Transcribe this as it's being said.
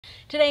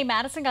Today,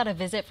 Madison got a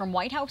visit from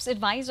White House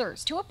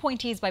advisors. Two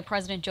appointees by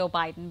President Joe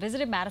Biden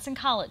visited Madison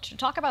College to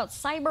talk about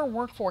cyber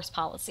workforce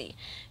policy.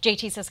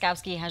 JT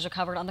Siskowski has you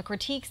covered on the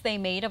critiques they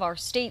made of our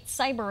state's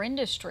cyber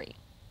industry.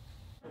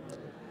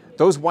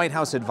 Those White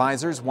House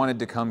advisors wanted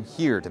to come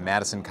here to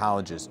Madison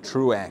College's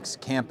Truax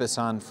campus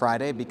on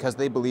Friday because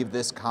they believe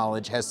this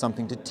college has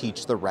something to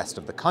teach the rest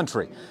of the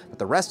country. But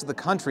the rest of the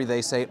country,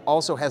 they say,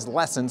 also has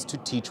lessons to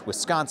teach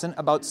Wisconsin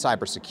about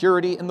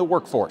cybersecurity in the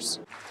workforce.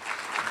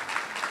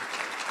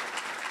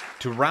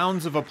 To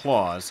rounds of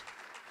applause,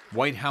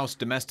 White House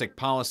Domestic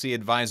Policy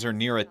Advisor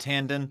Neera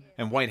Tanden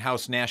and White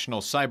House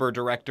National Cyber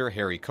Director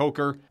Harry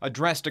Coker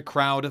addressed a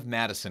crowd of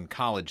Madison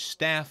College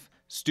staff,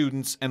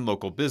 students, and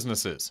local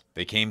businesses.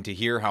 They came to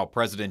hear how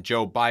President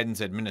Joe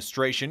Biden's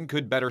administration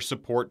could better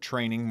support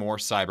training more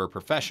cyber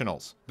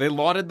professionals. They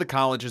lauded the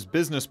college's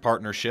business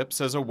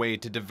partnerships as a way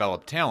to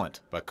develop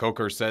talent, but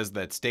Coker says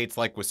that states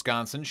like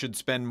Wisconsin should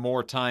spend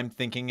more time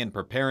thinking and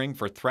preparing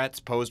for threats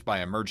posed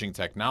by emerging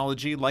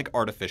technology like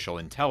artificial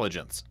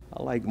intelligence.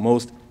 Like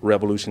most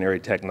revolutionary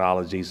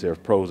technologies, there are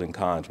pros and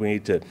cons. We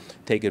need to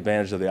take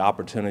advantage of the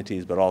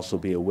opportunities, but also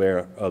be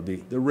aware of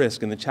the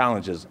risk and the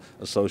challenges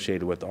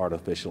associated with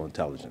artificial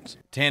intelligence.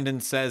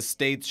 Tanden says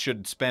states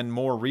should spend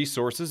more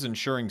resources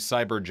ensuring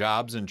cyber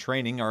jobs and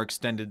training are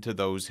extended to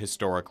those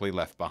historically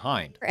left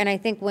behind. And I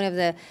think one of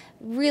the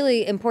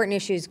really important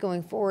issues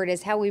going forward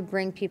is how we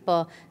bring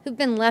people who've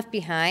been left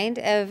behind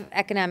of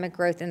economic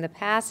growth in the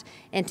past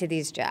into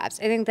these jobs.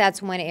 I think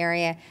that's one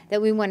area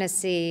that we want to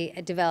see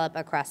develop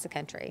across the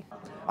country.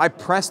 I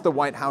pressed the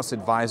White House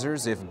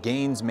advisors if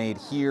gains made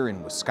here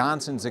in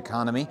Wisconsin's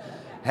economy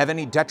have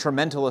any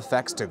detrimental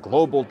effects to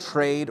global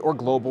trade or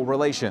global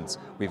relations.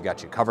 We've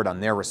got you covered on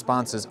their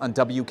responses on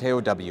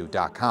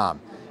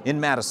WKOW.com. In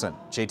Madison,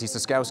 JT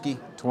Siskowski,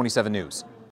 27 News.